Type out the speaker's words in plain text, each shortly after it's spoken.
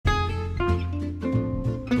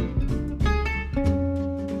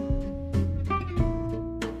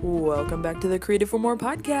Welcome back to the Creative for More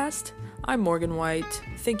podcast. I'm Morgan White.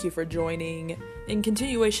 Thank you for joining. In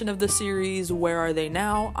continuation of the series, Where Are They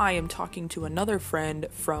Now?, I am talking to another friend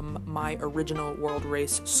from my original World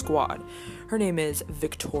Race squad. Her name is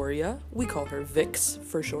Victoria. We call her Vicks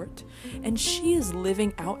for short. And she is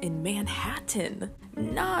living out in Manhattan.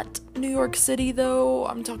 Not New York City, though.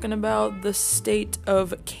 I'm talking about the state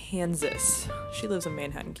of Kansas. She lives in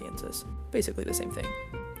Manhattan, Kansas. Basically the same thing.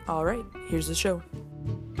 All right, here's the show.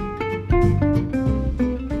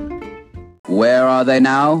 Where are they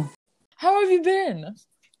now? How have you been?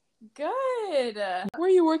 Good. Where are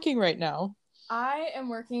you working right now? I am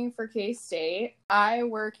working for K-State. I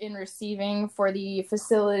work in receiving for the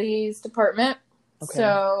facilities department. Okay.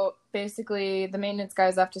 So basically the maintenance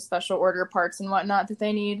guys have to special order parts and whatnot that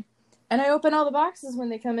they need. And I open all the boxes when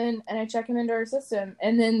they come in and I check them into our system.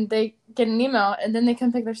 And then they get an email and then they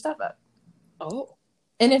come pick their stuff up. Oh.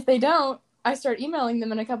 And if they don't, I start emailing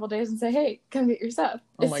them in a couple days and say, hey, come get your stuff.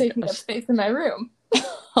 It's taking up space in my room.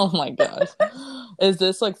 Oh my gosh. Is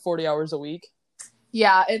this like 40 hours a week?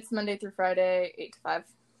 Yeah, it's Monday through Friday, 8 to 5.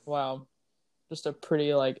 Wow. Just a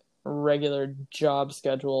pretty like regular job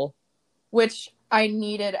schedule. Which I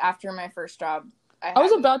needed after my first job. I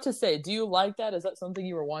was about to say, do you like that? Is that something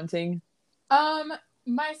you were wanting?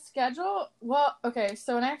 My schedule, well, okay,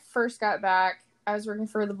 so when I first got back, I was working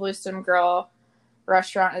for the Blue Stem Grill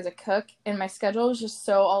restaurant as a cook, and my schedule was just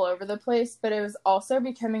so all over the place, but it was also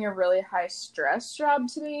becoming a really high stress job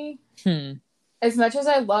to me. As much as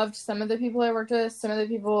I loved some of the people I worked with, some of the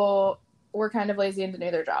people were kind of lazy and didn't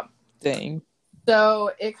do their job. Dang.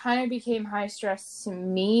 So it kind of became high stress to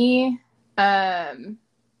me. And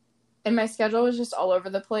my schedule was just all over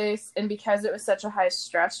the place. And because it was such a high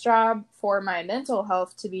stress job, for my mental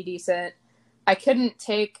health to be decent, I couldn't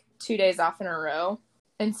take 2 days off in a row.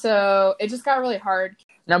 And so it just got really hard.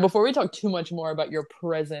 Now, before we talk too much more about your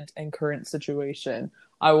present and current situation,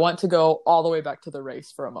 I want to go all the way back to the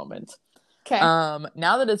race for a moment. Okay. Now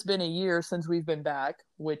that it's been a year since we've been back,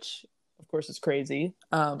 which of course is crazy.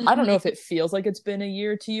 I don't know if it feels like it's been a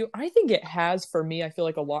year to you. I think it has for me. I feel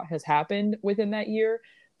like a lot has happened within that year,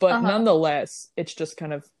 but nonetheless, it's just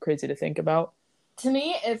kind of crazy to think about. To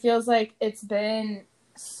me, it feels like it's been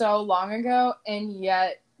so long ago and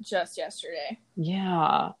yet just yesterday.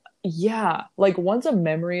 Yeah. Like once a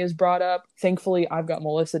memory is brought up, thankfully I've got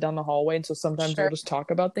Melissa down the hallway, and so sometimes we'll just talk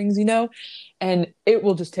about things, and it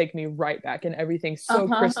will just take me right back, and everything's so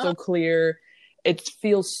crystal clear. It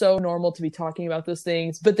feels so normal to be talking about those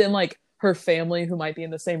things, but then like her family, who might be in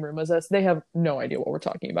the same room as us, they have no idea what we're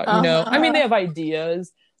talking about. I mean, they have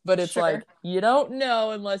ideas, but it's like you don't know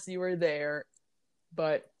unless you were there.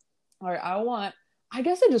 But all right, I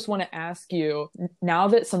guess I just want to ask you, now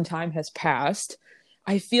that some time has passed,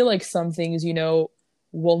 I feel like some things,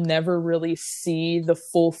 we'll never really see the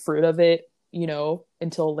full fruit of it,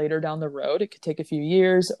 until later down the road. It could take a few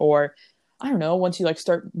years, or I don't know, once you like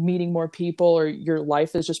start meeting more people or your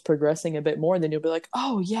life is just progressing a bit more, then you'll be like,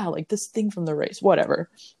 oh yeah, like this thing from the race, whatever.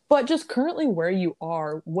 But just currently where you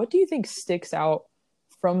are, what do you think sticks out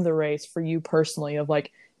from the race for you personally of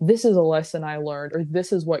like, this is a lesson I learned, or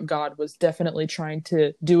this is what God was definitely trying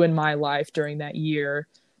to do in my life during that year?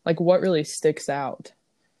 Like, what really sticks out?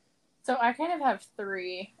 So I kind of have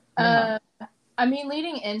three. Yeah. I mean,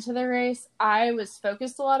 leading into the race, I was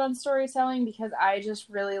focused a lot on storytelling because I just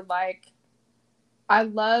really I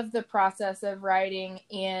love the process of writing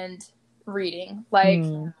and reading. Like,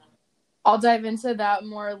 I'll dive into that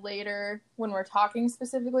more later when we're talking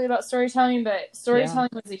specifically about storytelling, but storytelling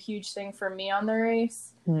was a huge thing for me on the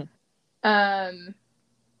race. And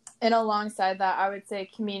alongside that, I would say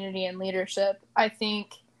community and leadership. I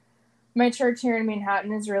think my church here in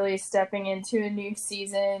Manhattan is really stepping into a new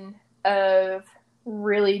season of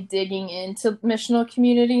really digging into missional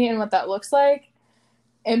community and what that looks like.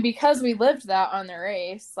 And because we lived that on the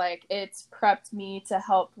race, like it's prepped me to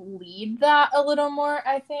help lead that a little more,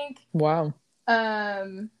 I think. Wow.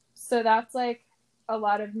 So that's like a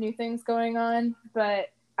lot of new things going on.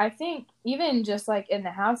 But I think even just like in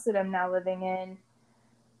the house that I'm now living in,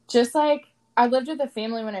 just like I lived with a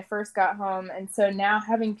family when I first got home. And so now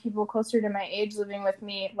having people closer to my age living with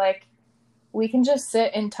me, like we can just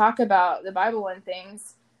sit and talk about the Bible and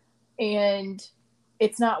things, and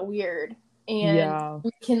it's not weird. And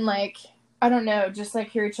we can like, I don't know, just like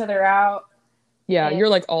hear each other out. Yeah, you're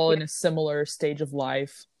like all in a similar stage of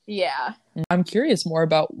life. Yeah. I'm curious more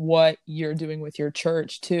about what you're doing with your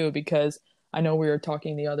church too, because I know we were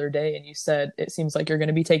talking the other day and you said it seems like you're going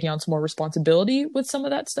to be taking on some more responsibility with some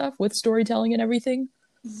of that stuff, with storytelling and everything.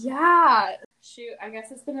 Yeah. Shoot, I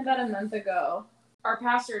guess it's been about a month ago. Our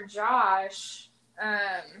pastor, Josh,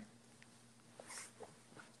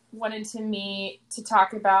 wanted to meet to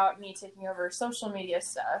talk about me taking over social media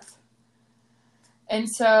stuff. And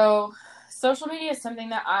so social media is something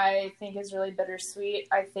that I think is really bittersweet.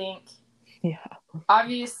 I think,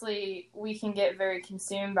 obviously, we can get very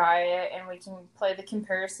consumed by it, and we can play the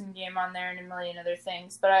comparison game on there and a million other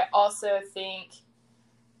things. But I also think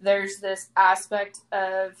there's this aspect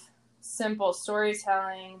of simple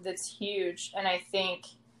storytelling that's huge. And I think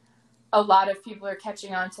a lot of people are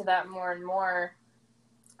catching on to that more and more.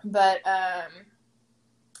 But,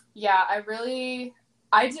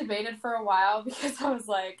 I debated for a while because I was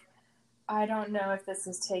like, I don't know if this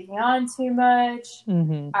is taking on too much.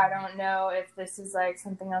 Mm-hmm. I don't know if this is like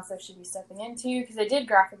something else I should be stepping into, because I did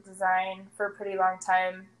graphic design for a pretty long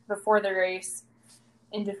time before the race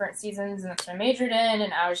in different seasons, and that's what I majored in.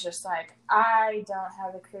 And I was just like, I don't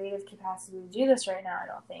have the creative capacity to do this right now, I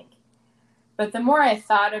don't think. But the more I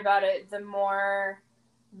thought about it, the more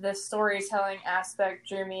the storytelling aspect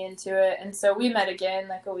drew me into it. And so we met again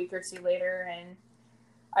like a week or two later, and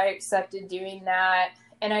I accepted doing that.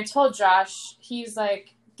 And I told Josh, he's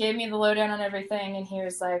like, gave me the lowdown on everything. And he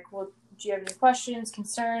was like, well, do you have any questions,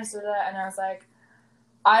 concerns, or that? And I was like,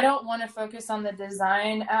 I don't want to focus on the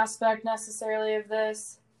design aspect necessarily of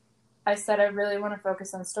this. I said, I really want to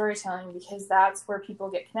focus on storytelling, because that's where people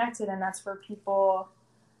get connected, and that's where people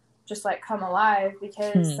just like come alive,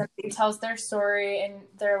 because somebody tells their story and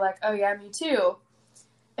they're like, oh yeah, me too.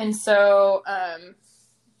 And so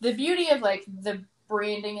the beauty of like the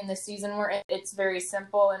branding in the season we're in, it's very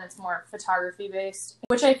simple and it's more photography based,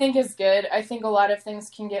 which I think is good. I think a lot of things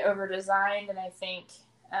can get over designed, and I think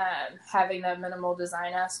having that minimal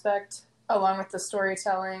design aspect along with the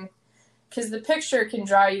storytelling, because the picture can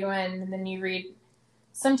draw you in, and then you read,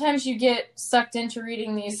 sometimes you get sucked into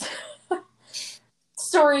reading these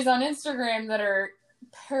stories on Instagram that are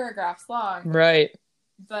paragraphs long. Right.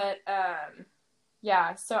 But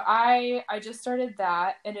so I just started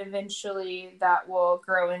that, and eventually that will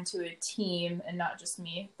grow into a team and not just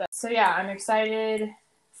me. But so yeah, I'm excited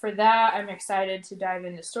for that. I'm excited to dive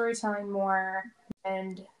into storytelling more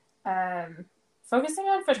and focusing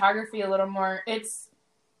on photography a little more. It's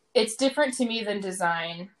different to me than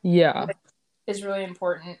design. Yeah. Is really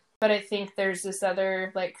important. But I think there's this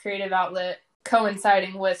other like creative outlet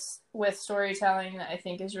coinciding with storytelling that I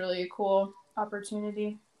think is really a cool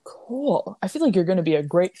opportunity. Cool. I feel like you're going to be a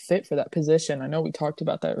great fit for that position. I know we talked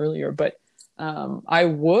about that earlier, but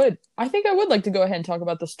I think I would like to go ahead and talk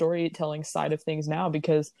about the storytelling side of things now,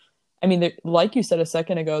 because I mean, like you said a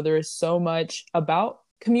second ago, there is so much about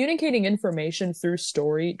communicating information through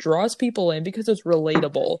story draws people in because it's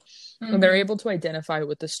relatable. And they're able to identify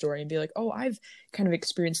with the story and be like, oh, I've kind of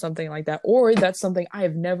experienced something like that. Or that's something I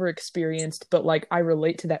have never experienced, but like I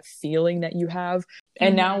relate to that feeling that you have.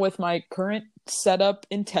 And now with my current setup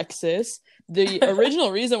in Texas, the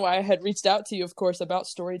original reason why I had reached out to you, of course, about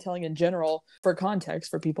storytelling in general, for context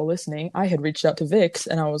for people listening, I had reached out to Vicks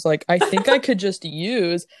and I was like, I think I could just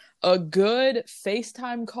use a good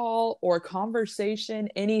FaceTime call or conversation,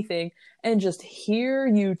 anything, and just hear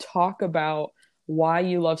you talk about why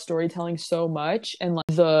you love storytelling so much, and like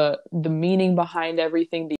the meaning behind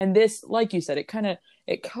everything. And this, like you said, it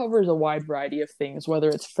covers a wide variety of things, whether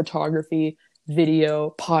it's photography,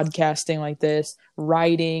 video, podcasting like this,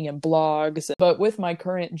 writing and blogs. But with my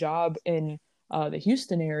current job in the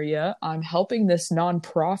Houston area, I'm helping this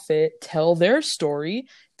nonprofit tell their story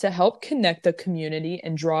to help connect the community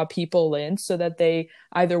and draw people in, so that they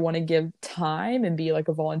either want to give time and be like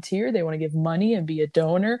a volunteer, they want to give money and be a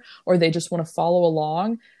donor, or they just want to follow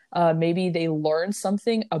along. Maybe they learn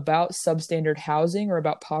something about substandard housing or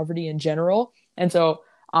about poverty in general. And so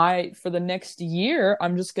for the next year,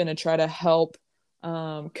 I'm just going to try to help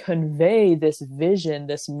convey this vision,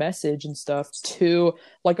 this message and stuff to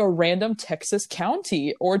like a random Texas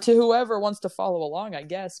county, or to whoever wants to follow along, I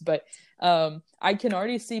guess. But I can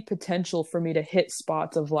already see potential for me to hit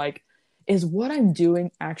spots of like, is what I'm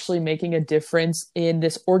doing actually making a difference in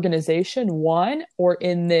this organization, one, or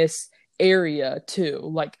in this area, two?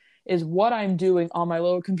 Like, is what I'm doing on my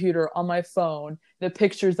little computer, on my phone, the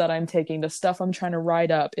pictures that I'm taking, the stuff I'm trying to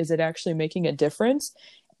write up, is it actually making a difference?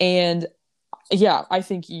 And yeah, I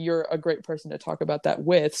think you're a great person to talk about that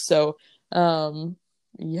with. So, indulge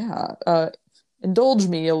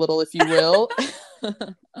me a little, if you will.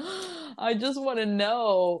 I just want to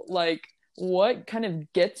know, like, what kind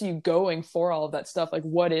of gets you going for all of that stuff? Like,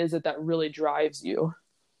 what is it that really drives you?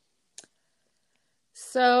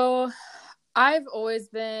 So, I've always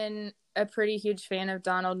been a pretty huge fan of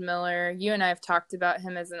Donald Miller. You and I have talked about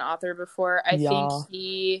him as an author before. I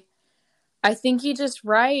think he just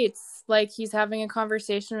writes like he's having a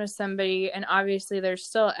conversation with somebody, and obviously there's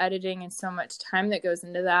still editing and so much time that goes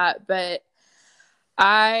into that. But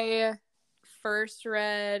I first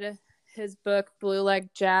read his book, Blue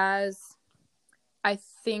Like Jazz, I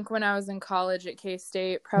think when I was in college at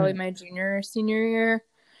K-State, probably my junior or senior year.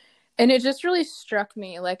 And it just really struck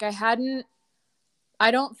me. Like I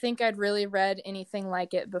don't think I'd really read anything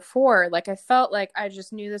like it before. Like I felt like I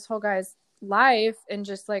just knew this whole guy's life and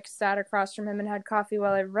just like sat across from him and had coffee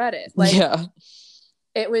while I read it. Like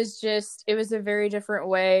it was a very different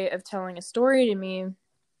way of telling a story to me.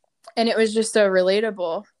 And it was just so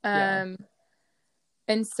relatable.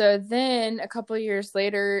 And so then a couple of years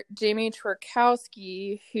later, Jamie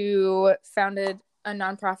Twerkowski, who founded a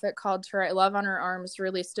nonprofit called To Write Love on Her Arms,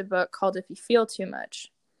 released a book called If You Feel Too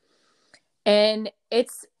Much. And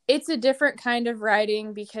it's a different kind of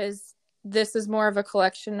writing because this is more of a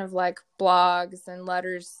collection of like blogs and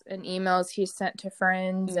letters and emails he sent to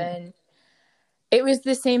friends. And it was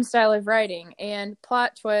the same style of writing. And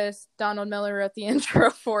plot twist, Donald Miller wrote the intro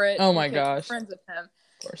for it. Oh my gosh. Friends with him.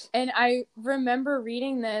 Of course. And I remember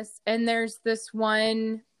reading this, and there's this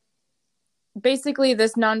one, basically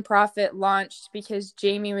this nonprofit launched because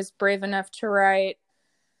Jamie was brave enough to write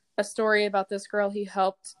a story about this girl he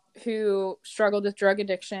helped who struggled with drug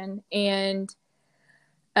addiction. And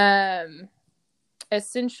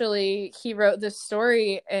essentially he wrote this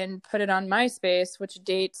story and put it on MySpace, which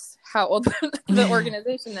dates how old the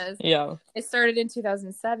organization is. Yeah. It started in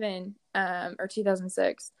 2007 or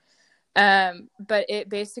 2006. But it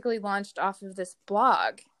basically launched off of this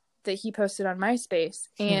blog that he posted on MySpace,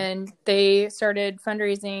 and they started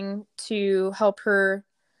fundraising to help her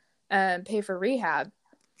pay for rehab.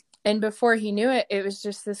 And before he knew it, it was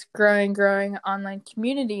just this growing online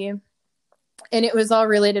community, and it was all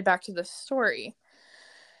related back to the story.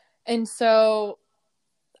 And so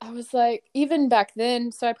I was like, even back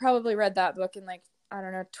then, so I probably read that book in like, I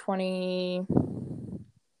don't know,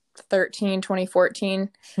 2013, 2014.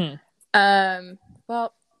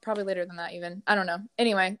 Well, probably later than that even. I don't know.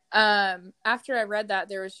 Anyway, after I read that,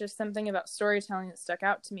 there was just something about storytelling that stuck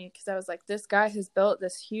out to me because I was like, this guy has built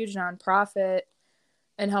this huge nonprofit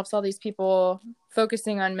and helps all these people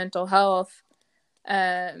focusing on mental health.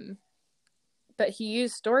 But he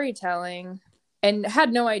used storytelling and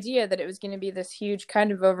had no idea that it was going to be this huge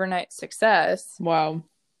kind of overnight success. Wow.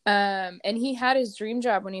 And he had his dream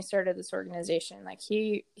job when he started this organization. Like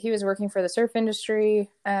he was working for the surf industry,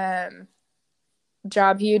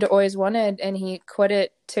 job he'd always wanted, and he quit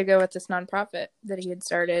it to go with this nonprofit that he had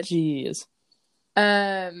started. Jeez.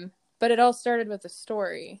 But it all started with a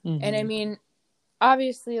story. And I mean,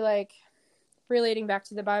 obviously, like relating back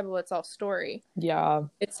to the Bible, it's all story. Yeah.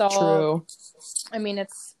 It's all true. I mean,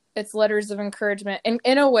 it's letters of encouragement. And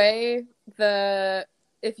in a way, the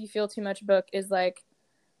If You Feel Too Much book is like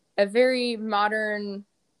a very modern,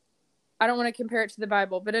 I don't want to compare it to the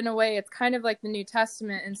Bible, but in a way it's kind of like the New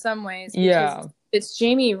Testament in some ways. Yeah. It's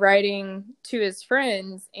Jamie writing to his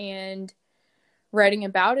friends and writing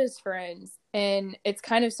about his friends. And it's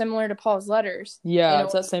kind of similar to Paul's letters. Yeah,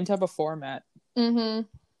 it's that same type of format. And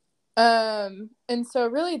so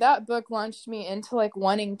really that book launched me into like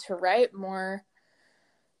wanting to write more.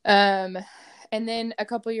 And then a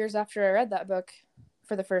couple years after I read that book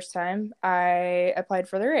for the first time, I applied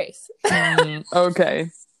for the race. Okay.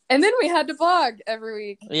 And then we had to blog every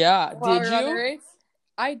week. Yeah. Did you? On the race.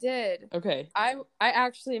 I did. Okay. I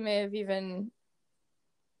actually may have even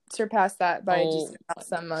surpassed that by just about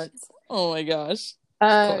some months. Oh my gosh.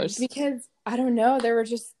 Of course. Because I don't know,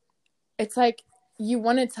 it's like you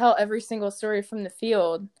want to tell every single story from the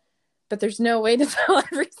field, but there's no way to tell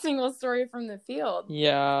every single story from the field.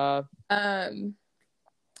 Yeah.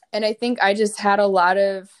 And I think I just had a lot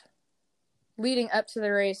of, leading up to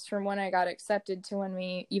the race from when I got accepted to when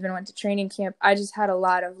we even went to training camp, I just had a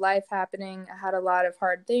lot of life happening. I had a lot of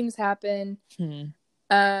hard things happen.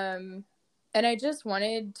 And I just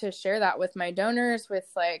wanted to share that with my donors, with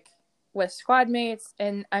squad mates.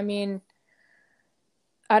 And I mean,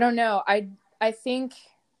 I don't know. I think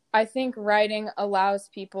writing allows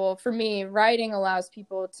people, for me, writing allows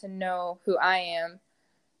people to know who I am,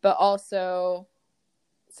 but also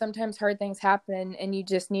sometimes hard things happen and you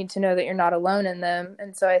just need to know that you're not alone in them.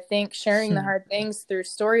 And so I think sharing the hard things through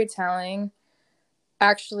storytelling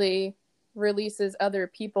actually releases other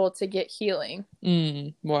people to get healing.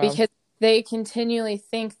 Wow. Because they continually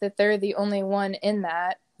think that they're the only one in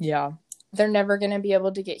that. Yeah. They're never going to be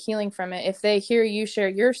able to get healing from it. If they hear you share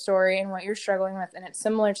your story and what you're struggling with and it's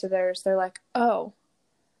similar to theirs, they're like, oh,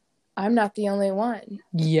 I'm not the only one.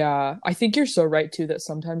 Yeah, I think you're so right too that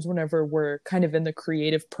sometimes whenever we're kind of in the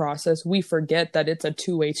creative process, we forget that it's a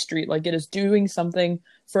two-way street. Like it is doing something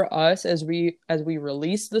for us as we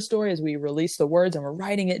release the story, as we release the words and we're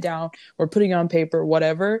writing it down, we're putting it on paper,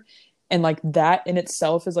 whatever. And like that in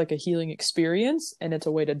itself is like a healing experience and it's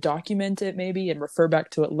a way to document it maybe and refer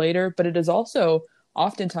back to it later, but it is also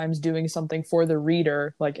oftentimes doing something for the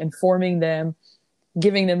reader, like informing them,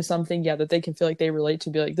 giving them something, yeah, that they can feel like they relate to,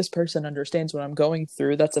 be like, this person understands what I'm going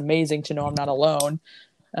through. That's amazing to know I'm not alone.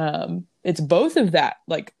 It's both of that,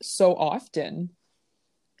 like so often.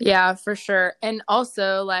 Yeah, for sure. And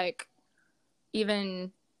also, like,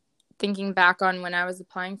 even thinking back on when I was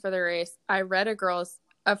applying for the race, I read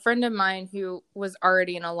a friend of mine who was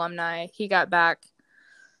already an alumni. He got back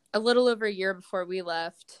a little over a year before we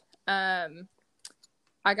left.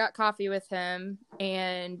 I got coffee with him,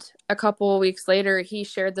 and a couple of weeks later, he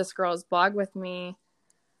shared this girl's blog with me.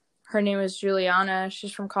 Her name is Juliana.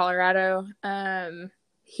 She's from Colorado.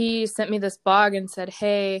 He sent me this blog and said,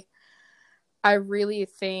 hey, I really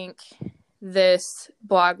think this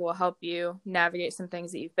blog will help you navigate some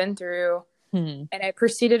things that you've been through. And I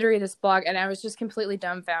proceeded to read this blog, and I was just completely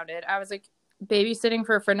dumbfounded. I was like babysitting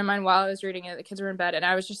for a friend of mine while I was reading it. The kids were in bed, and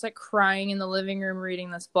I was just like crying in the living room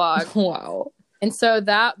reading this blog. Wow. And so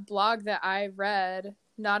that blog that I read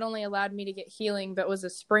not only allowed me to get healing, but was a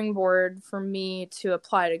springboard for me to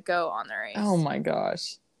apply to go on the race. Oh my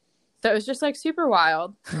gosh. So it was just like super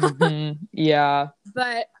wild. Yeah.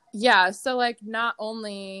 But yeah, so like not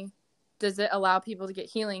only does it allow people to get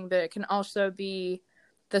healing, but it can also be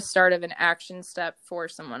the start of an action step for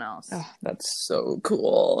someone else. Oh, that's so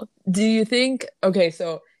cool. Do you think, okay,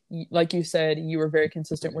 so like you said, you were very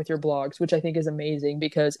consistent with your blogs, which I think is amazing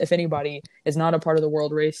because if anybody is not a part of the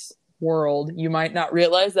world race world, you might not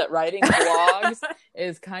realize that writing blogs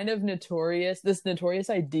is kind of this notorious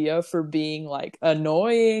idea for being like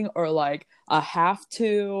annoying or like a have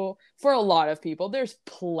to for a lot of people. There's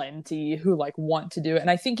plenty who like want to do it. And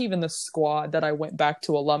I think even the squad that I went back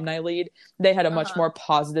to alumni lead, they had a much more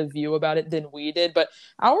positive view about it than we did. But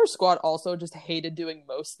our squad also just hated doing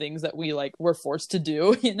most things that we like were forced to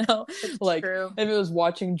do, you know? It's like true. If it was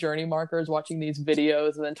watching journey markers, watching these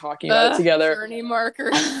videos and then talking about it together. Journey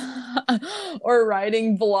markers. Or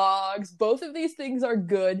writing blogs. Both of these things are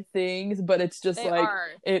good things, but it's just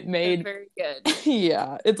it made They're very good.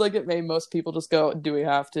 Yeah, it's like it made most people just go, do we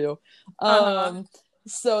have to?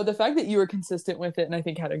 So the fact that you were consistent with it and I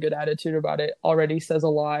think had a good attitude about it already says a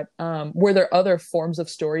lot. Were there other forms of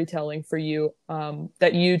storytelling for you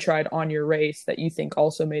that you tried on your race that you think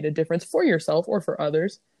also made a difference for yourself or for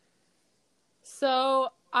others? So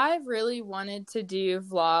I really wanted to do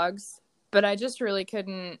vlogs, but I just really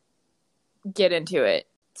couldn't get into it.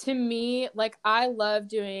 To me, like, I love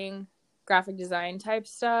doing graphic design type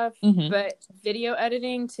stuff, but video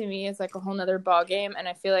editing to me is like a whole nother ball game, and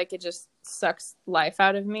I feel like it just sucks life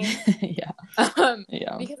out of me. Yeah.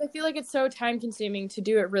 Because I feel like it's so time consuming to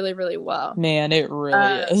do it really, really well. Man, it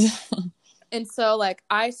really is. And so like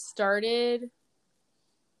I started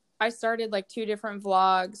like 2 different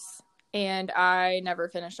vlogs, and I never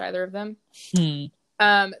finished either of them.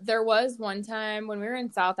 There was one time when we were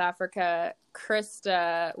in South Africa,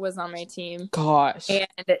 Krista was on my team. Gosh.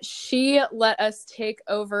 And she let us take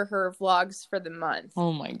over her vlogs for the month.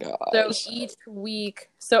 Oh my gosh. So each week,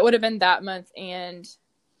 so it would have been that month and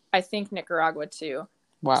I think Nicaragua too.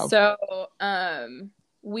 Wow. So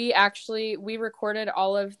we recorded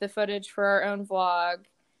all of the footage for our own vlog,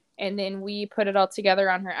 and then we put it all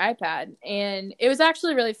together on her iPad. And it was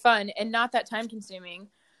actually really fun and not that time consuming.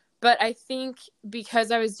 But I think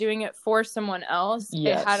because I was doing it for someone else,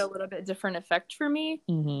 It had a little bit different effect for me.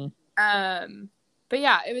 But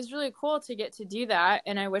yeah, it was really cool to get to do that.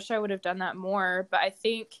 And I wish I would have done that more. But I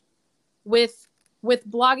think with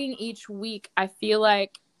blogging each week, I feel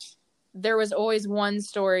like there was always one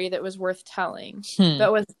story that was worth telling.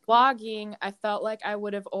 But with blogging, I felt like I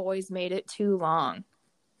would have always made it too long.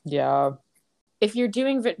 Yeah. If you're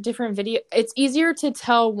doing different video, it's easier to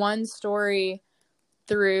tell one story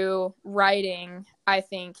through writing, I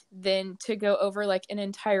think, than to go over like an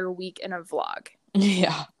entire week in a vlog.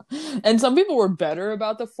 Yeah. And some people were better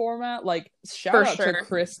about the format. Like, shout out to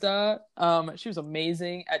Krista. She was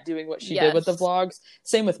amazing at doing what she did with the vlogs.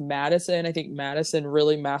 Same with Madison. I think Madison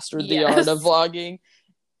really mastered the art of vlogging.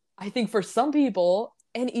 I think for some people,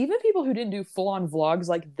 and even people who didn't do full-on vlogs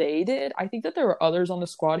like they did, I think that there were others on the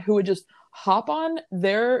squad who would just hop on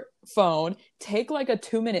their phone, take like a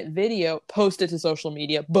 2-minute video, post it to social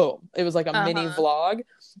media. Boom. It was like a mini vlog.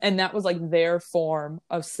 And that was like their form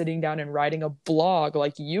of sitting down and writing a blog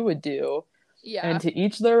like you would do. Yeah. And to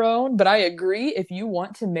each their own. But I agree, if you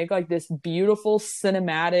want to make like this beautiful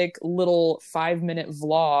cinematic little 5-minute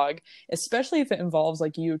vlog, especially if it involves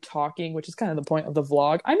like you talking, which is kind of the point of the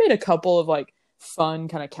vlog. I made a couple of like fun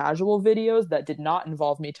kind of casual videos that did not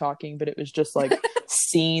involve me talking, but it was just like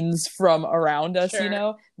scenes from around us, Sure. you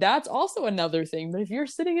know. That's also another thing. But if you're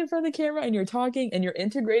sitting in front of the camera and you're talking and you're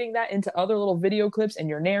integrating that into other little video clips and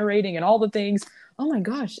you're narrating and all the things, oh my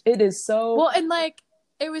gosh, it is so well. And like,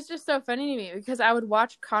 it was just so funny to me because I would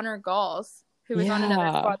watch Connor Galls, who was on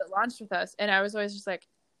another squad that launched with us, and I was always just like,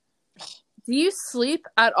 do you sleep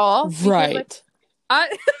at all? Because, right, like,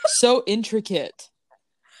 I so intricate,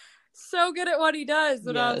 so good at what he does.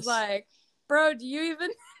 And I was like, bro, do you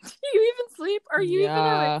even sleep? Are you even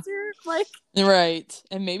a racer? Like, right.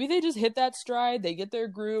 And maybe they just hit that stride, they get their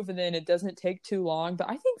groove, and then it doesn't take too long. But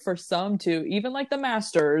I think for some too, even like the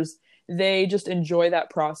masters, they just enjoy that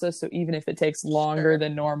process. So even if it takes longer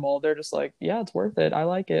than normal, they're just like, yeah, it's worth it. I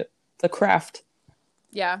like it. It's a craft.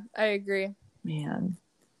 Yeah, I agree. Man.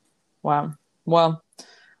 Wow. Well,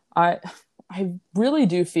 I really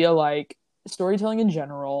do feel like storytelling in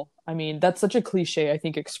general, I mean, that's such a cliche, I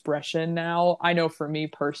think, expression now. I know for me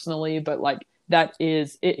personally, but like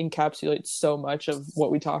it encapsulates so much of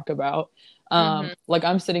what we talk about. Like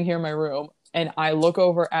I'm sitting here in my room and I look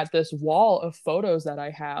over at this wall of photos that I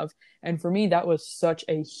have. And for me, that was such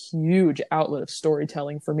a huge outlet of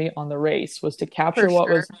storytelling for me on the race, was to capture what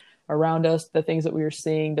was around us, the things that we were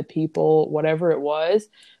seeing, the people, whatever it was.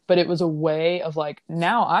 But it was a way of like,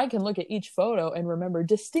 now I can look at each photo and remember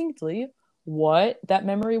distinctly what that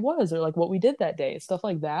memory was, or like what we did that day, stuff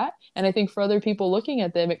like that. And I think for other people looking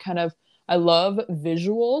at them, it kind of, I love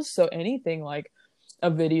visuals. So anything like a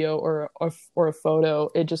video or a photo,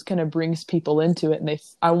 it just kind of brings people into it. And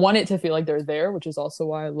I want it to feel like they're there, which is also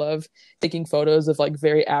why I love taking photos of like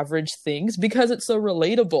very average things, because it's so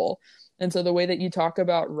relatable. And so the way that you talk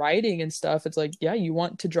about writing and stuff, it's like, yeah, you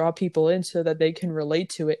want to draw people in so that they can relate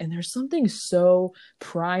to it. And there's something so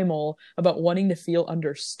primal about wanting to feel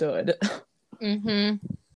understood.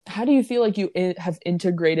 How do you feel like you have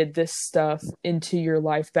integrated this stuff into your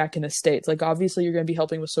life back in the States? Like, obviously, you're going to be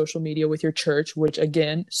helping with social media with your church, which,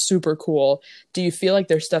 again, super cool. Do you feel like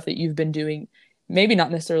there's stuff that you've been doing, maybe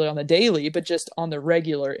not necessarily on the daily, but just on the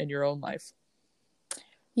regular in your own life?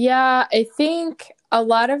 Yeah, I think a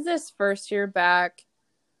lot of this first year back,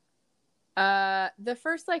 the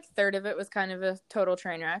first like third of it was kind of a total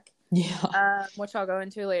train wreck. Yeah. Which I'll go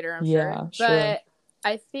into later, I'm sure. But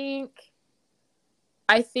I think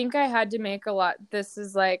I had to make a lot. This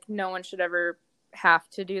is like, no one should ever have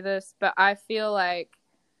to do this, but I feel like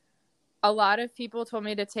a lot of people told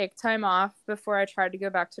me to take time off before I tried to go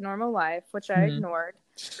back to normal life, which I ignored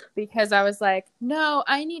because I was like, no,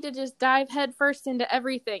 I need to just dive headfirst into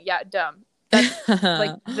everything. Yeah, dumb. That's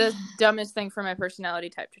like the dumbest thing for my personality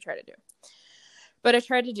type to try to do. But I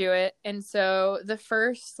tried to do it. And so the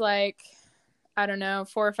first, like, I don't know,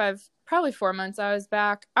 4 or 5, probably 4 months I was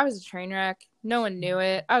back, I was a train wreck. No one knew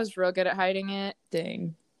it. I was real good at hiding it.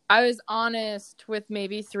 Dang. I was honest with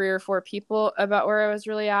maybe 3 or 4 people about where I was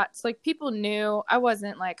really at. It's like people knew I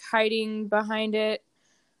wasn't like hiding behind it,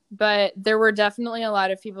 but there were definitely a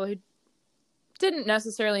lot of people who didn't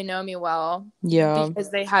necessarily know me well. Yeah.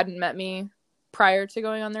 Because they hadn't met me prior to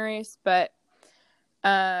going on the race. But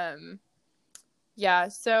yeah,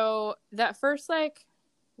 so that first like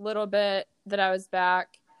little bit that I was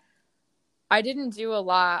back, I didn't do a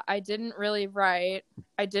lot. I didn't really write.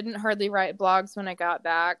 I didn't hardly write blogs when I got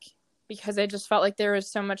back because I just felt like there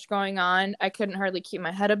was so much going on. I couldn't hardly keep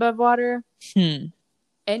my head above water. And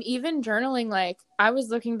even journaling, like I was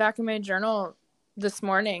looking back in my journal this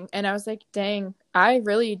morning and I was like, dang, I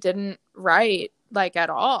really didn't write like at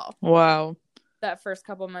all. Wow. That first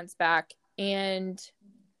couple months back. And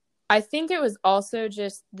I think it was also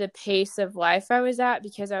just the pace of life I was at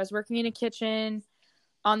because I was working in a kitchen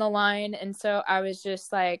on the line. And so I was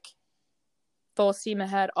just like full steam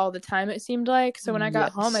ahead all the time, it seemed like. So when I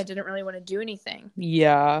got home, I didn't really want to do anything.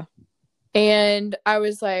 Yeah. And I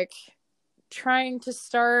was like trying to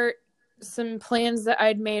start some plans that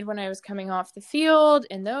I'd made when I was coming off the field.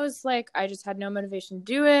 And those, like, I just had no motivation to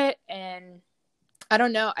do it. And I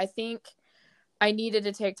don't know. I think I needed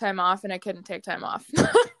to take time off and I couldn't take time off.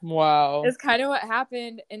 Wow. It's kind of what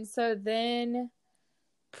happened. And so then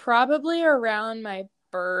probably around my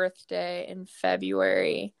birthday in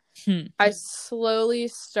February, I slowly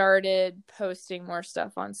started posting more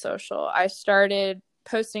stuff on social. I started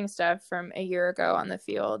posting stuff from a year ago on the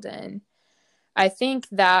field. And I think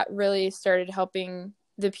that really started helping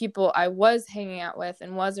the people I was hanging out with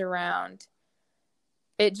and was around.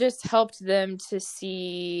 It just helped them to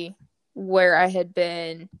see where I had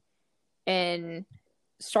been and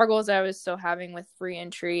struggles I was still having with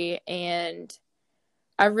re-entry. And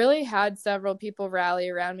I really had several people rally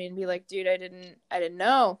around me and be like, dude, I didn't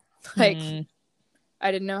know. Like,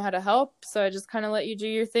 I didn't know how to help. So I just kind of let you do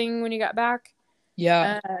your thing when you got back.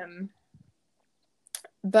 Yeah.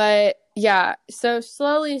 But yeah, so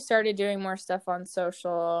slowly started doing more stuff on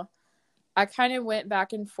social. I kind of went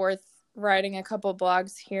back and forth writing a couple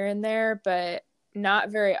blogs here and there, but not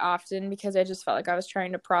very often because I just felt like I was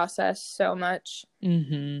trying to process so much.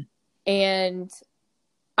 Mm-hmm. And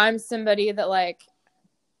I'm somebody that, like,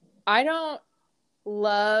 I don't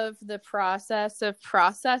love the process of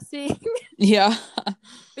processing. Yeah.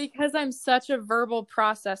 Because I'm such a verbal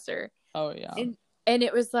processor. Oh, yeah. And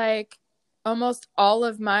it was like almost all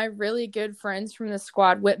of my really good friends from the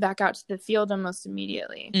squad went back out to the field almost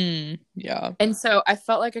immediately. Yeah. And so I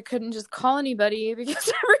felt like I couldn't just call anybody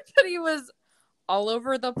because everybody was all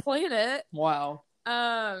over the planet. Wow.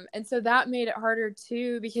 And so that made it harder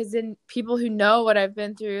too, because then people who know what I've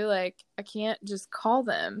been through, like, I can't just call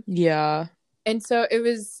them. Yeah. And so it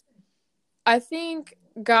was, I think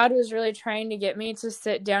God was really trying to get me to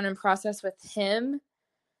sit down and process with him,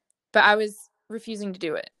 but I was refusing to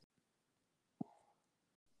do it.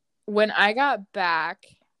 When I got back,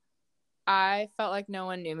 I felt like no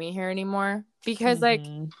one knew me here anymore because, like,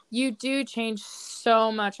 you do change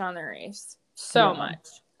so much on the race. So much.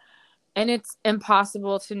 And it's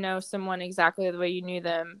impossible to know someone exactly the way you knew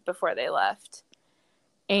them before they left.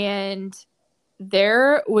 And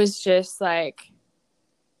there was just, like,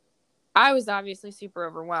 I was obviously super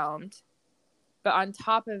overwhelmed. But on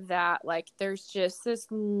top of that, like, there's just this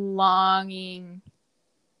longing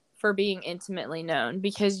for being intimately known,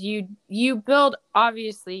 because you build,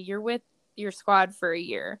 obviously, you're with your squad for a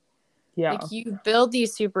year. Yeah. Like, you build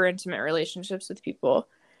these super intimate relationships with people,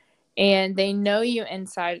 and they know you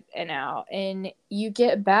inside and out. And you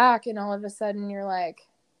get back, and all of a sudden you're like,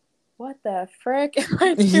 what the frick am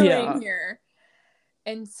I doing here?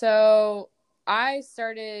 And so I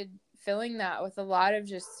started filling that with a lot of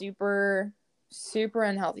just super, super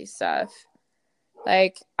unhealthy stuff.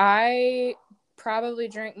 Like, I probably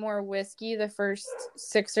drank more whiskey the first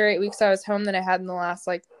 6 or 8 weeks I was home than I had in the last,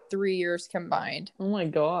 like, 3 years combined. Oh my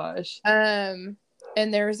gosh. And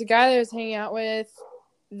there was a guy that I was hanging out with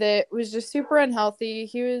that was just super unhealthy.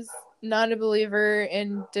 He was not a believer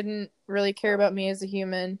and didn't really care about me as a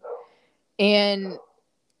human. And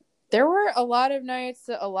there were a lot of nights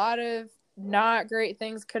that a lot of not great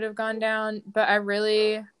things could have gone down, but I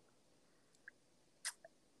really,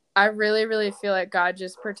 really feel like God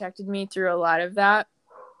just protected me through a lot of that.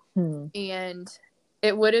 And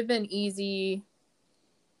it would have been easy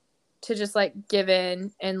to just, like, give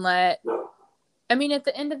in and let, I mean, at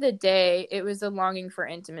the end of the day, it was a longing for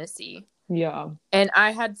intimacy. Yeah. And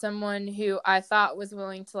I had someone who I thought was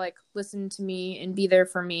willing to, like, listen to me and be there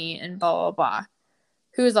for me and blah, blah, blah,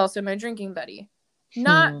 who is also my drinking buddy.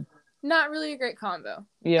 Not really a great combo.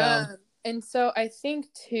 Yeah. And so I think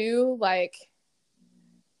too, like,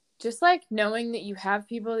 just, like, knowing that you have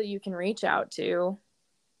people that you can reach out to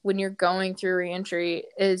when you're going through reentry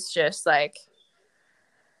is just, like,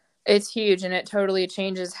 it's huge, and it totally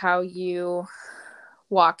changes how you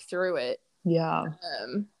walk through it. Yeah.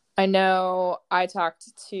 I know I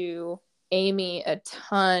talked to Amy a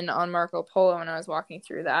ton on Marco Polo when I was walking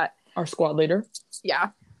through that. Our squad leader. Yeah.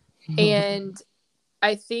 And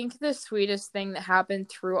I think the sweetest thing that happened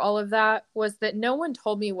through all of that was that no one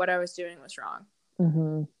told me what I was doing was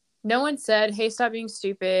wrong. No one said, hey, stop being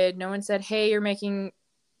stupid. No one said, hey, you're making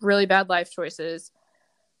really bad life choices.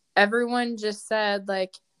 Everyone just said,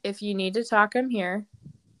 like, if you need to talk, I'm here.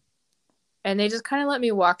 And they just kind of let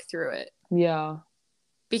me walk through it. Yeah.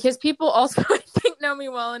 Because people also, I think, know me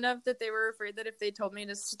well enough that they were afraid that if they told me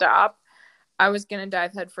to stop, I was going to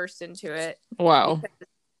dive headfirst into it. Wow. Because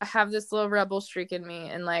I have this little rebel streak in me,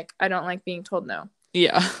 and, like, I don't like being told no.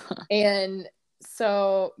 Yeah. And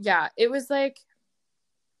so, yeah, it was like,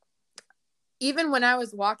 even when I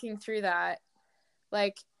was walking through that,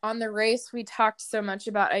 like, on the race, we talked so much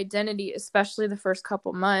about identity, especially the first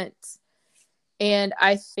couple months. And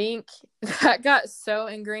I think that got so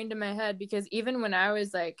ingrained in my head, because even when I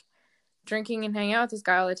was, like, drinking and hanging out with this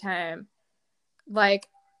guy all the time, like,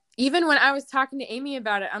 even when I was talking to Amy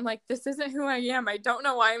about it, I'm like, this isn't who I am. I don't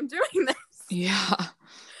know why I'm doing this. Yeah.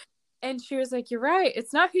 And she was like, you're right.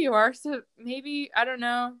 It's not who you are. So maybe, I don't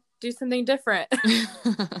know, do something different.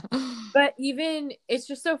 But even, it's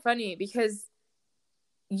just so funny, because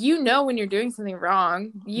you know when you're doing something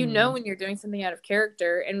wrong. You know when you're doing something out of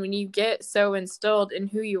character. And when you get so instilled in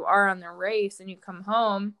who you are on the race and you come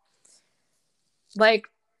home, like,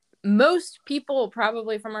 most people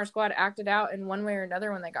probably from our squad acted out in one way or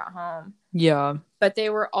another when they got home. Yeah. But they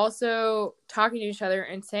were also talking to each other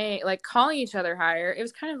and saying, like, calling each other higher. It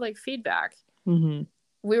was kind of like feedback. Mm-hmm.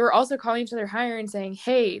 We were also calling each other higher and saying,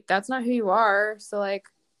 hey, that's not who you are. So, like,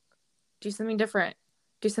 do something different.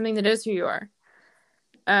 Do something that is who you are.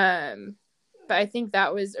 But I think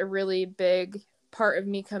that was a really big part of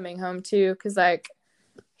me coming home, too. Because, like,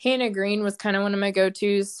 Hannah Green was kind of one of my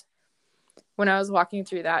go-tos when I was walking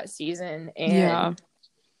through that season. And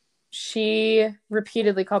she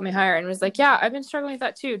repeatedly called me higher and was like, yeah, I've been struggling with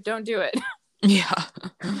that, too. Don't do it. Yeah.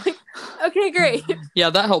 Like, okay, great.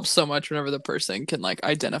 Yeah, that helps so much whenever the person can, like,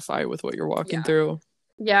 identify with what you're walking through.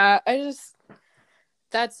 Yeah,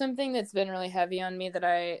 that's something that's been really heavy on me that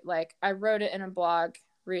I wrote it in a blog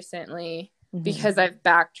recently because I've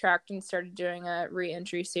backtracked and started doing a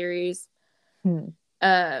re-entry series.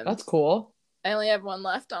 That's cool. I only have one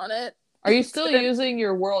left on it. Are you still using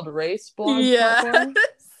your World Race blog platform?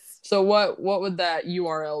 So what would that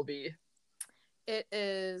URL be? It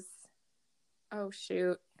is, oh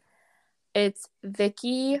shoot. It's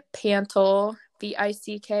Vicky Pantle,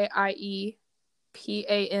 VICKIE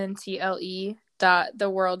PANTLE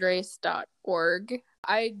 .theworldrace.org.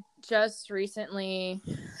 I just recently,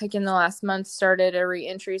 like in the last month, started a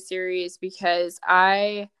re-entry series because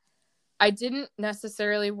I didn't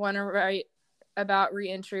necessarily want to write about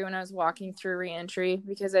re-entry when I was walking through re-entry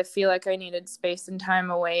because I feel like I needed space and time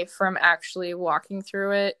away from actually walking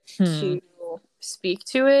through it to speak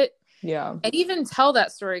to it. Yeah. And even tell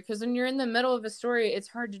that story, because when you're in the middle of a story, it's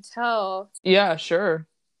hard to tell. Yeah, sure.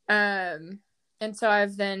 And so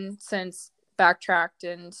I've then since backtracked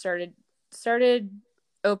and started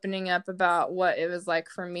opening up about what it was like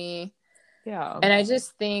for me. Yeah. And I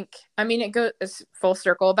just think, I mean, it goes full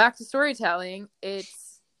circle back to storytelling. It's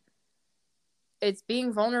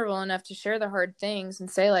being vulnerable enough to share the hard things and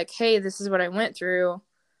say, like, hey, this is what I went through.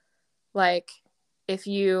 Like, if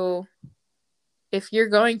you're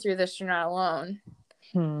going through this, you're not alone.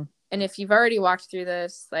 And if you've already walked through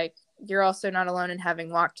this, like, you're also not alone in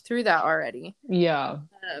having walked through that already. Yeah.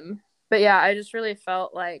 But yeah, I just really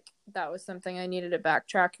felt like that was something I needed to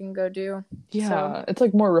backtrack and go do. Yeah. So. It's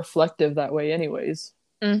like more reflective that way anyways.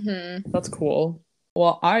 That's cool.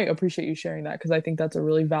 Well, I appreciate you sharing that because I think that's a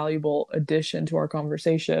really valuable addition to our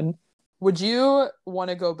conversation. Would you want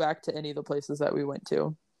to go back to any of the places that we went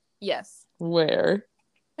to? Yes. Where?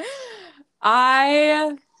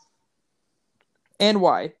 And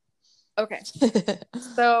why? Okay.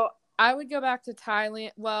 So I would go back to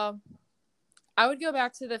Thailand. Well, I would go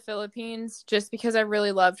back to the Philippines just because I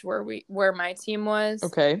really loved where my team was.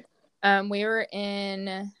 Okay. We were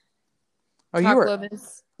in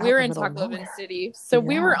Tacloban. We were in Tacloban City. So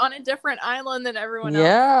we were on a different island than everyone else.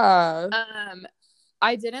 Yeah.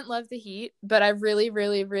 I didn't love the heat, but I really,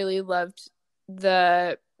 really, really loved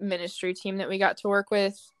the ministry team that we got to work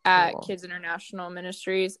with at Kids International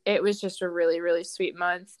Ministries. It was just a really, really sweet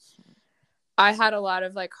month. I had a lot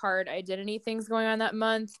of like hard identity things going on that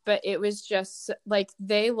month, but it was just like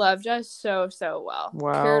they loved us so well.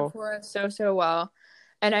 Wow. Cared for us so well.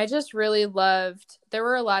 And I just really loved, there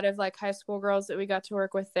were a lot of like high school girls that we got to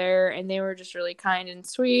work with there, and they were just really kind and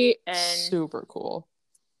sweet and super cool.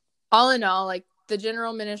 All in all, like the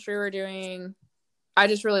general ministry we're doing, I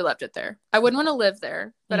just really loved it there. I wouldn't want to live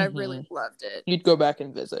there, but I really loved it. You'd go back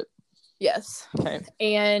and visit. Yes. Okay.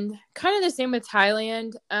 And kind of the same with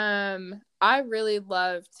Thailand. I really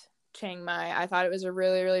loved Chiang Mai. I thought it was a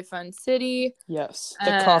really, really fun city. Yes.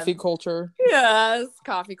 The coffee culture. Yes.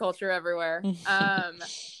 Coffee culture everywhere. I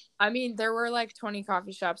mean, there were like 20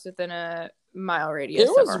 coffee shops within a mile radius. It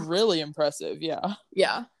was really impressive. Yeah.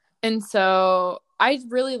 Yeah. And so I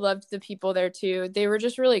really loved the people there too. They were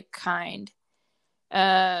just really kind.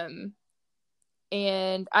 And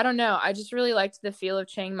I don't know, I just really liked the feel of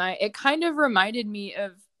Chiang Mai. It kind of reminded me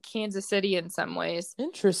of Kansas City in some ways.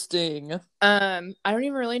 Interesting. I don't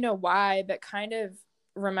even really know why, but kind of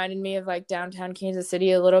reminded me of like downtown Kansas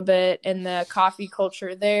City a little bit, and the coffee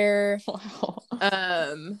culture there. Wow.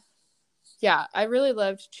 Yeah, I really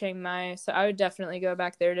loved Chiang Mai, so I would definitely go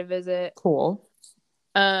back there to visit. Cool.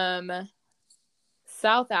 South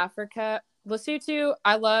Africa, Lesotho,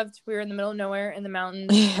 I loved. We were in the middle of nowhere in the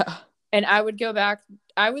mountains. Yeah. And I would go back.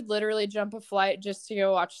 I would literally jump a flight just to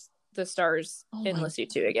go watch the stars in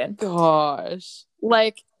Lesotho again. Gosh.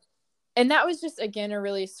 Like, and that was just, again, a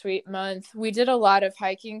really sweet month. We did a lot of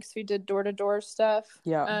hiking because we did door-to-door stuff.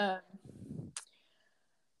 Yeah.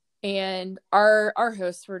 And our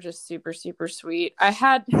hosts were just super, super sweet. I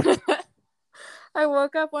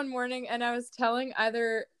woke up one morning and I was telling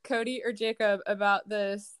either Cody or Jacob about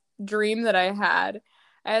this dream that I had.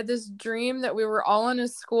 I had this dream that we were all on a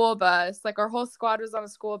school bus. Like, our whole squad was on a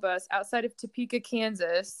school bus outside of Topeka,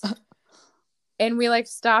 Kansas. And we, like,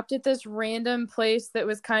 stopped at this random place that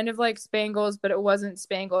was kind of like Spangles, but it wasn't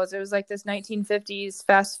Spangles. It was, like, this 1950s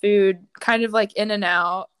fast food, kind of like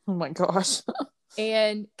In-N-Out. Oh, my gosh.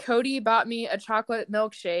 And Cody bought me a chocolate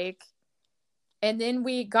milkshake. And then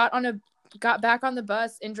we got back on the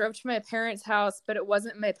bus and drove to my parents' house, but it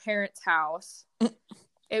wasn't my parents' house.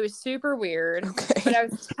 It was super weird. Okay. But I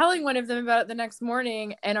was telling one of them about it the next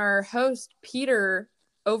morning, and our host, Peter,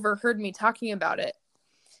 overheard me talking about it.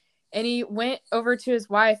 And he went over to his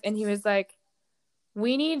wife, and he was like,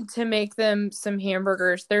 we need to make them some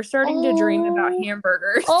hamburgers. They're starting to dream about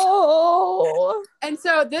hamburgers. Oh. And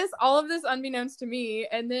so all of this unbeknownst to me.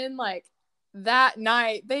 And then, like, that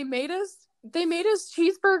night, they made us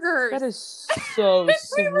cheeseburgers. That is so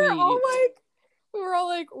sweet. We were all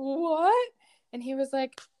like, what? And he was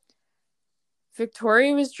like,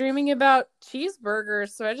 Victoria was dreaming about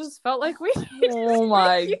cheeseburgers, so I just felt like we oh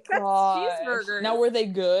my god, cheeseburgers. Now, were they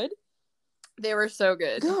good? They were so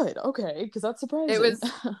good. Good, okay, because that's surprising. It was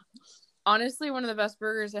honestly one of the best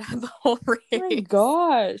burgers I had the whole race. Oh my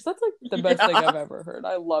gosh, that's like the best thing I've ever heard.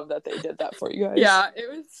 I love that they did that for you guys. Yeah, it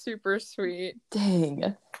was super sweet.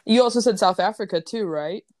 Dang. You also said South Africa too,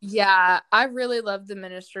 right? Yeah, I really loved the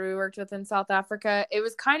ministry we worked with in South Africa. It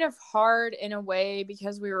was kind of hard in a way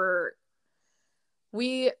because the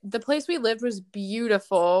place we lived was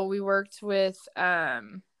beautiful. We worked with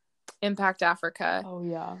Impact Africa. Oh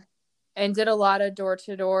yeah. And did a lot of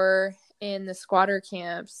door-to-door in the squatter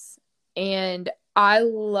camps. And I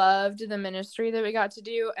loved the ministry that we got to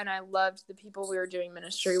do, and I loved the people we were doing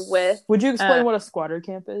ministry with. Would you explain what a squatter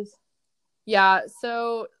camp is? Yeah,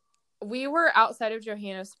 so we were outside of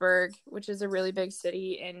Johannesburg, which is a really big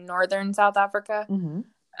city in northern South Africa. Mm-hmm.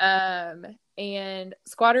 And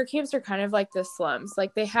squatter camps are kind of like the slums.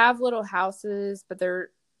 Like, they have little houses, but they're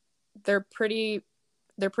pretty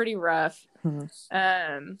rough.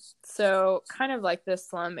 Mm-hmm. So kind of like this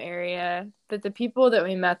slum area. But the people that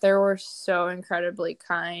we met there were so incredibly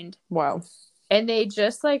kind. Wow. And they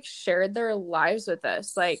just, like, shared their lives with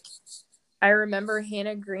us. Like, I remember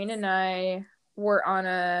Hannah Green and I were on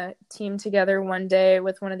a team together one day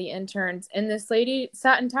with one of the interns, and this lady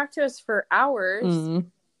sat and talked to us for hours. Mm-hmm.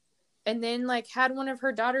 And then, like, had one of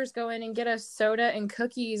her daughters go in and get us soda and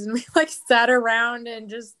cookies, and we, like, sat around and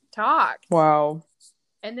just talked. Wow.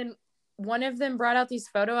 And then one of them brought out these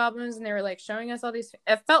photo albums, and they were, like, showing us all these.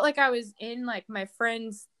 It felt like I was in, like, my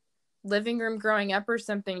friend's living room growing up or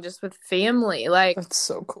something, just with family. Like, that's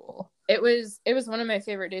so cool. It was one of my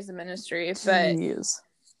favorite days of ministry. Jeez. But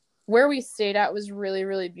where we stayed at was really,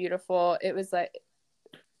 really beautiful. It was like,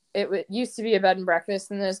 used to be a bed and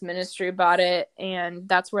breakfast, and this ministry bought it, and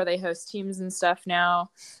that's where they host teams and stuff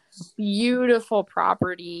now. Beautiful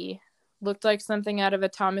property. Looked like something out of a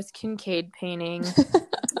Thomas Kincaid painting.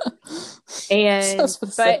 And so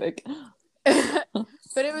specific.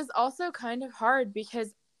 But it was also kind of hard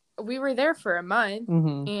because we were there for a month,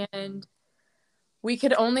 mm-hmm. and we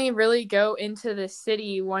could only really go into the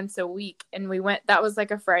city once a week. And that was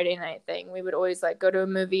like a Friday night thing. We would always, like, go to a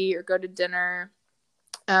movie or go to dinner.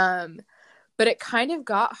 But it kind of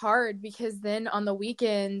got hard because then on the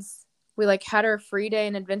weekends we, like, had our free day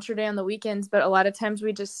and adventure day on the weekends, but a lot of times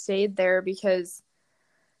we just stayed there because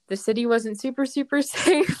the city wasn't super, super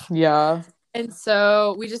safe. Yeah. And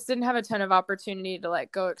so we just didn't have a ton of opportunity to,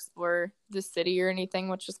 like, go explore the city or anything,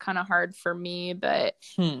 which was kind of hard for me, but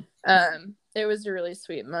it was a really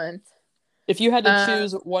sweet month. If you had to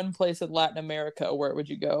choose one place in Latin America, where would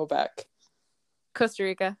you go back? Costa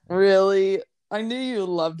Rica. Really? I knew you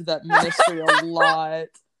loved that ministry a lot.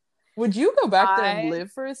 Would you go back there and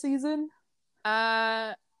live for a season?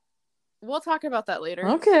 We'll talk about that later.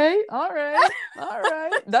 Okay. All right.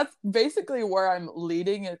 That's basically where I'm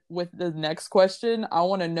leading it with the next question. I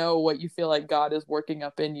want to know what you feel like God is working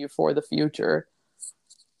up in you for the future.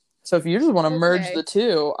 So if you just want to merge the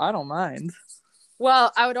two, I don't mind.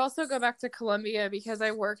 Well, I would also go back to Colombia because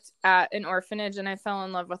I worked at an orphanage and I fell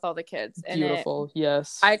in love with all the kids. Beautiful.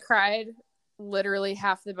 Yes. I cried literally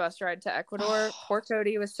half the bus ride to Ecuador. Poor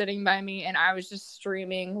Cody was sitting by me and I was just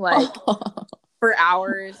streaming, like, for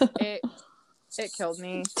hours. It killed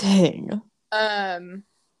me. Dang.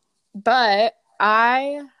 But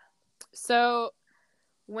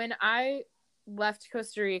when I left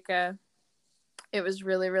Costa Rica, it was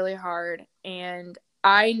really, really hard. And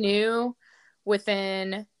I knew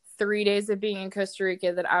within 3 days of being in Costa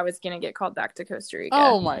Rica that I was going to get called back to Costa Rica.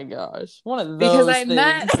 Oh my gosh. One of those because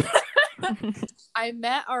things. I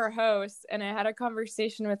met our host and I had a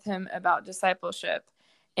conversation with him about discipleship.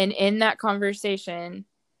 And in that conversation,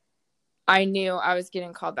 I knew I was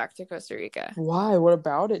getting called back to Costa Rica. Why? What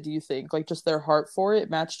about it, do you think? Like, just their heart for it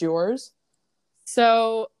matched yours?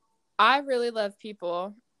 So I really love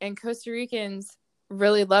people, and Costa Ricans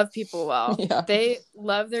really love people well. Yeah. They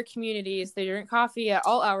love their communities. They drink coffee at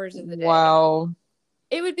all hours of the day. Wow.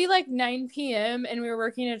 It would be like 9 p.m. and we were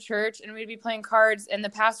working at a church and we'd be playing cards, and the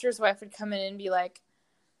pastor's wife would come in and be like,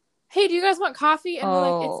 hey, do you guys want coffee? And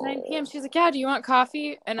we're like, it's 9 p.m. She's like, yeah, do you want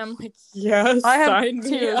coffee? And I'm like, yes, I have sign me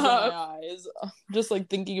tears in up. my eyes. Just like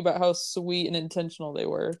thinking about how sweet and intentional they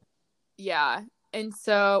were. Yeah. And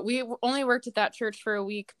so we only worked at that church for a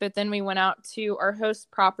week, but then we went out to our host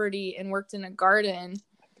property and worked in a garden.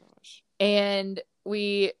 Oh my gosh. And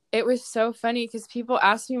it was so funny because people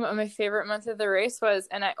asked me what my favorite month of the race was,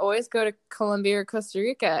 and I always go to Colombia or Costa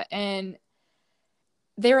Rica, and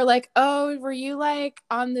they were like, oh, were you like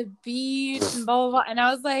on the beach and blah, blah, blah. And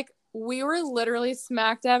I was like, we were literally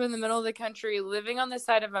smack dab in the middle of the country, living on the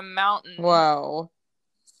side of a mountain. Wow.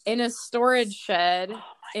 In a storage shed,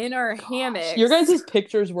 in our hammocks. Your guys'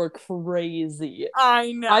 pictures were crazy.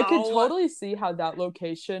 I know. I could totally see how that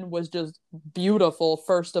location was just beautiful,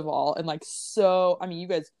 first of all. And like, so, I mean, you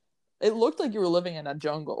guys, it looked like you were living in a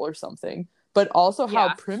jungle or something. But also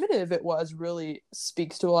how primitive it was really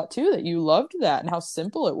speaks to a lot too, that you loved that and how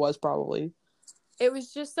simple it was probably. It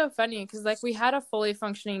was just so funny because like we had a fully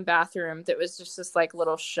functioning bathroom that was just this like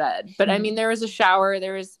little shed. But I mean, there was a shower,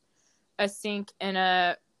 there was a sink and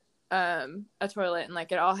a toilet, and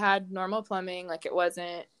like it all had normal plumbing. Like it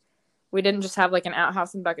wasn't, we didn't just have like an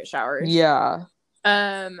outhouse and bucket showers. Yeah.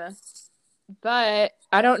 But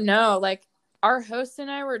I don't know, like our host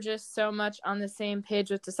and I were just so much on the same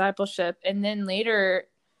page with discipleship. And then later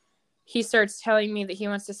he starts telling me that he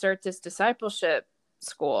wants to start this discipleship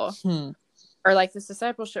school or like this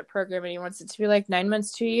discipleship program. And he wants it to be like 9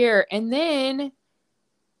 months to a year. And then,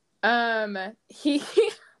 our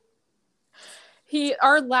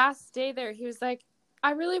last day there, he was like,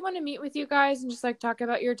 I really want to meet with you guys and just like talk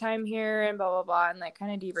about your time here and blah, blah, blah. And like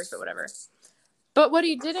kind of debrief it, whatever. But what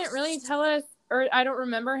he didn't really tell us, or I don't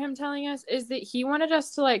remember him telling us, is that he wanted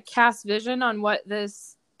us to like cast vision on what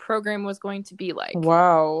this program was going to be like.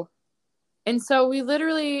 Wow. And so we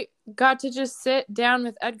literally got to just sit down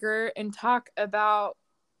with Edgar and talk about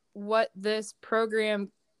what this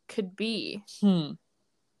program could be.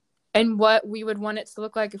 And what we would want it to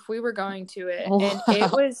look like if we were going to it. Wow. And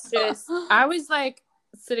it was just, I was like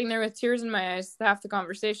sitting there with tears in my eyes half the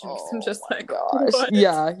conversation because I'm just like, gosh. What?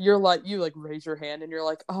 Yeah, you're like, you like raise your hand and you're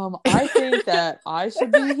like, I think that I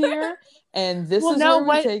should be here and this is where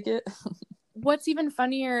we take it. What's even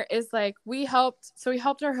funnier is like we helped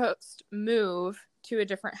our host move to a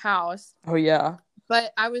different house. Oh yeah.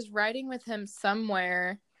 But I was riding with him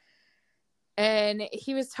somewhere and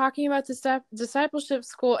he was talking about the discipleship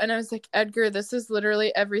school, and I was like, Edgar, this is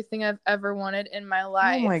literally everything I've ever wanted in my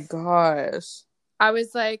life. Oh my gosh. I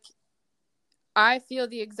was like, I feel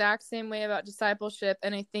the exact same way about discipleship,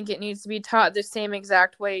 and I think it needs to be taught the same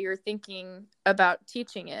exact way you're thinking about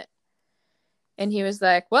teaching it. And he was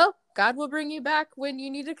like, well, God will bring you back when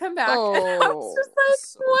you need to come back. Oh, and I was just like,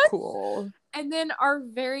 so what? Cool. And then our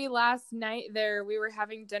very last night there, we were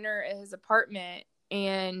having dinner at his apartment,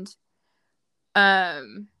 and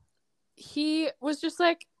he was just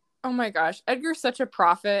like, oh my gosh, Edgar's such a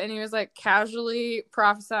prophet. And he was like casually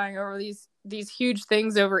prophesying over these huge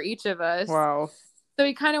things over each of us. Wow. So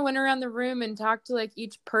he kind of went around the room and talked to like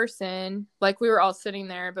each person, like we were all sitting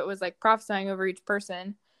there, but was like prophesying over each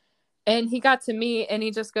person. And he got to me and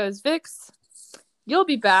he just goes, Vicks, you'll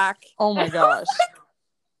be back. Oh my gosh. Like,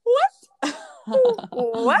 what?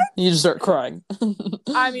 What? You just start crying.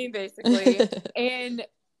 I mean, basically. And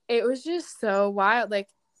it was just so wild. Like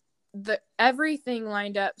everything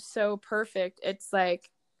lined up so perfect. It's like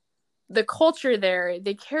the culture there,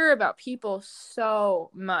 they care about people so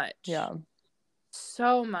much. Yeah.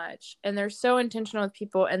 So much. And they're so intentional with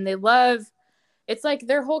people, and they love, it's like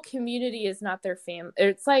their whole community is not their family.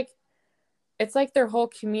 It's like their whole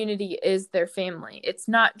community is their family. It's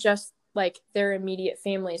not just like their immediate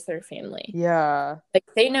family is their family. Yeah. Like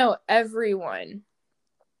they know everyone.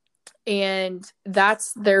 And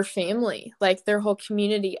that's their family. Like their whole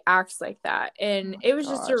community acts like that. And it was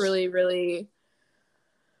just a really, really,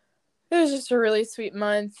 it was just a really sweet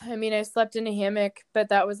month. I mean, I slept in a hammock, but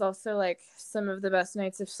that was also like some of the best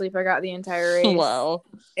nights of sleep I got the entire race. Wow.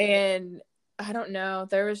 And I don't know,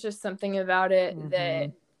 there was just something about it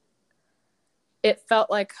that it felt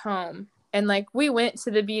like home. And like we went to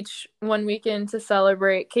the beach one weekend to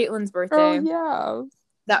celebrate Caitlin's birthday. Oh yeah.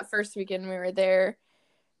 That first weekend we were there.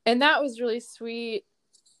 And that was really sweet.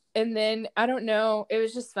 And then, I don't know, it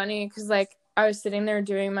was just funny because, like, I was sitting there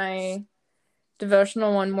doing my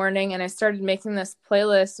devotional one morning and I started making this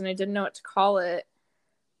playlist and I didn't know what to call it,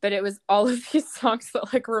 but it was all of these songs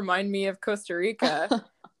that like remind me of Costa Rica.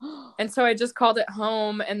 And so I just called it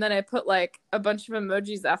Home, and then I put like a bunch of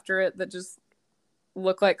emojis after it that just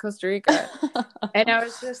look like Costa Rica. And I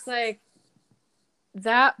was just like,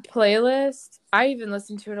 that playlist, I even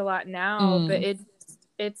listen to it a lot now, but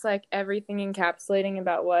it's like everything encapsulating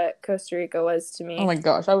about what Costa Rica was to me. Oh my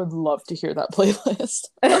gosh, I would love to hear that playlist.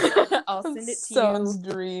 I'll send it to Sounds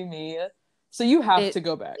dreamy. So you have to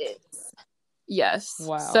go back. Yes.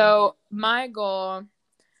 Wow. So my goal,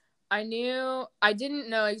 I didn't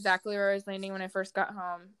know exactly where I was landing when I first got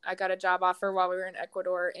home. I got a job offer while we were in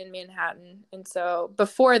Ecuador in Manhattan. And so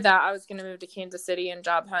before that, I was going to move to Kansas City and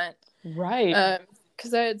job hunt. Right.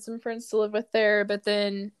 Because I had some friends to live with there. But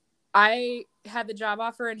then I had the job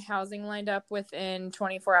offer and housing lined up within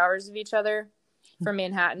 24 hours of each other for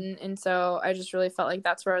Manhattan. And so I just really felt like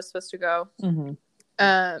that's where I was supposed to go.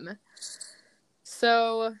 Mm-hmm.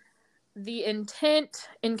 So the intent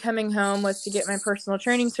in coming home was to get my personal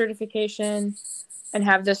training certification and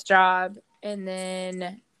have this job. And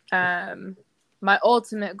then my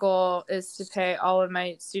ultimate goal is to pay all of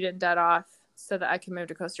my student debt off so that I can move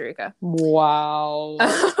to Costa Rica. Wow.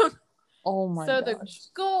 Oh my gosh. So the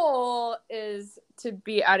goal is to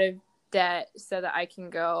be out of debt so that I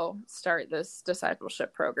can go start this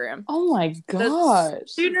discipleship program. Oh my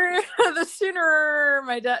gosh. The sooner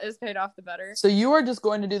my debt is paid off, the better. So you are just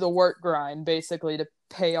going to do the work grind basically to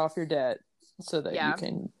pay off your debt so that you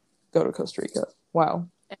can go to Costa Rica. Wow.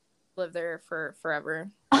 And live there for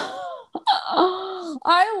forever.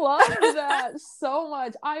 I love that so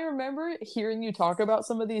much. I remember hearing you talk about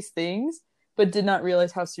some of these things, but did not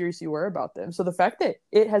realize how serious you were about them. So the fact that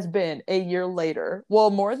it has been a year later, well,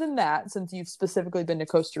 more than that, since you've specifically been to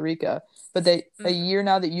Costa Rica, but a year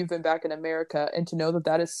now that you've been back in America, and to know that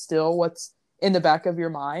that is still what's in the back of your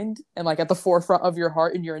mind and like at the forefront of your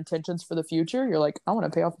heart and your intentions for the future, you're like, I want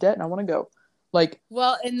to pay off debt and I want to go. Like,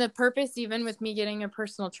 well, and the purpose, even with me getting a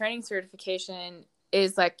personal training certification,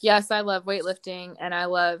 is like, yes, I love weightlifting and I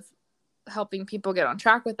love helping people get on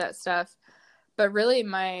track with that stuff. But really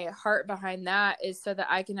my heart behind that is so that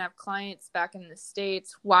I can have clients back in the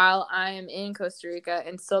States while I am in Costa Rica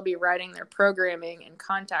and still be writing their programming and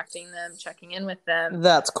contacting them, checking in with them.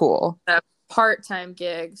 That's cool. A part-time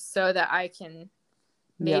gig so that I can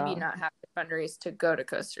maybe not have to fundraise to go to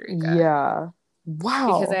Costa Rica. Yeah.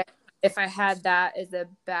 Wow. Because if I had that as a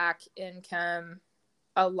back income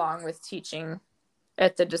along with teaching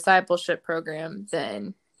at the discipleship program,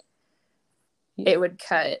 then it would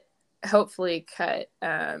hopefully cut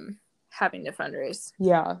having to fundraise.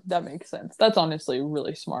 Yeah, that makes sense. That's honestly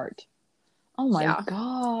really smart. Oh my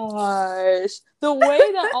gosh. The way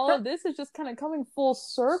that all of this is just kind of coming full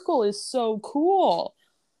circle is so cool.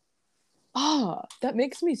 That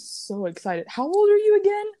makes me so excited. How old are you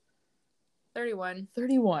again? 31.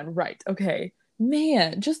 31, right. Okay.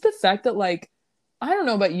 Man, just the fact that like, I don't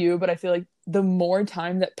know about you, but I feel like the more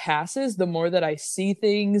time that passes, the more that I see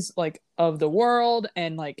things like of the world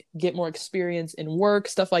and like get more experience in work,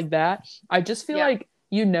 stuff like that. I just feel like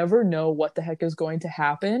you never know what the heck is going to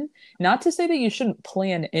happen. Not to say that you shouldn't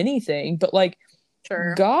plan anything, but like,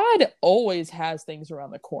 sure, God always has things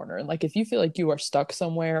around the corner. And like, if you feel like you are stuck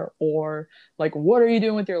somewhere, or like, what are you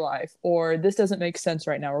doing with your life? Or this doesn't make sense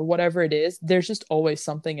right now, or whatever it is, there's just always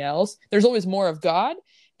something else. There's always more of God.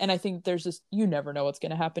 And I think there's just, you never know what's going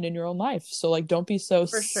to happen in your own life. So like, don't be so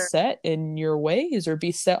set in your ways, or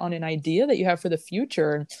be set on an idea that you have for the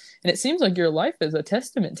future. And it seems like your life is a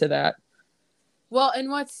testament to that. Well, and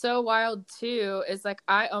what's so wild too is like,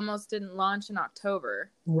 I almost didn't launch in October.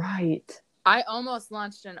 Right. I almost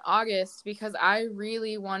launched in August because I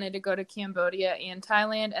really wanted to go to Cambodia and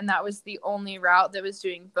Thailand. And that was the only route that was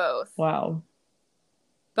doing both. Wow.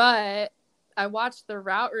 But I watched the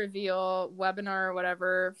route reveal webinar or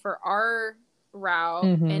whatever for our route.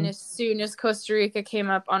 And as soon as Costa Rica came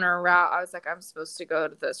up on our route, I was like, I'm supposed to go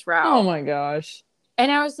to this route. Oh my gosh.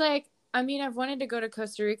 And I was like, I mean, I've wanted to go to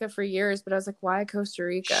Costa Rica for years, but I was like, why Costa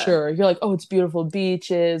Rica? Sure. You're like, oh, it's beautiful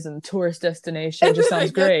beaches and tourist destination. It just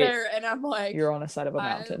sounds great. There and I'm like, you're on the side of a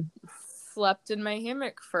mountain. Slept in my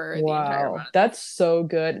hammock for the entire month. That's so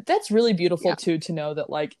good. That's really beautiful too, to know that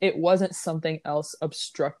like it wasn't something else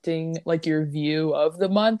obstructing like your view of the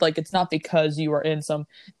month. Like, it's not because you are in some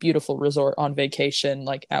beautiful resort on vacation,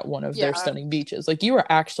 like at one of their stunning beaches. Like, you are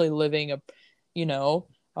actually living a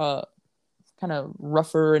kind of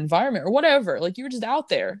rougher environment or whatever. Like, you were just out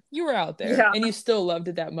there. You were out there and you still loved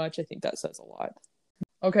it that much. I think that says a lot.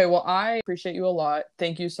 Okay, well, I appreciate you a lot.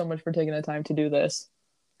 Thank you so much for taking the time to do this.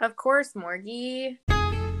 Of course, Morgie.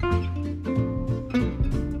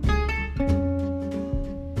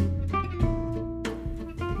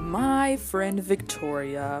 my friend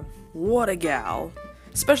Victoria. What a gal.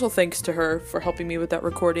 Special thanks to her for helping me with that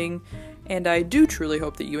recording, and I do truly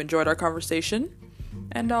hope that you enjoyed our conversation,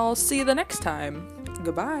 and I'll see you the next time.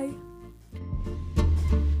 Goodbye.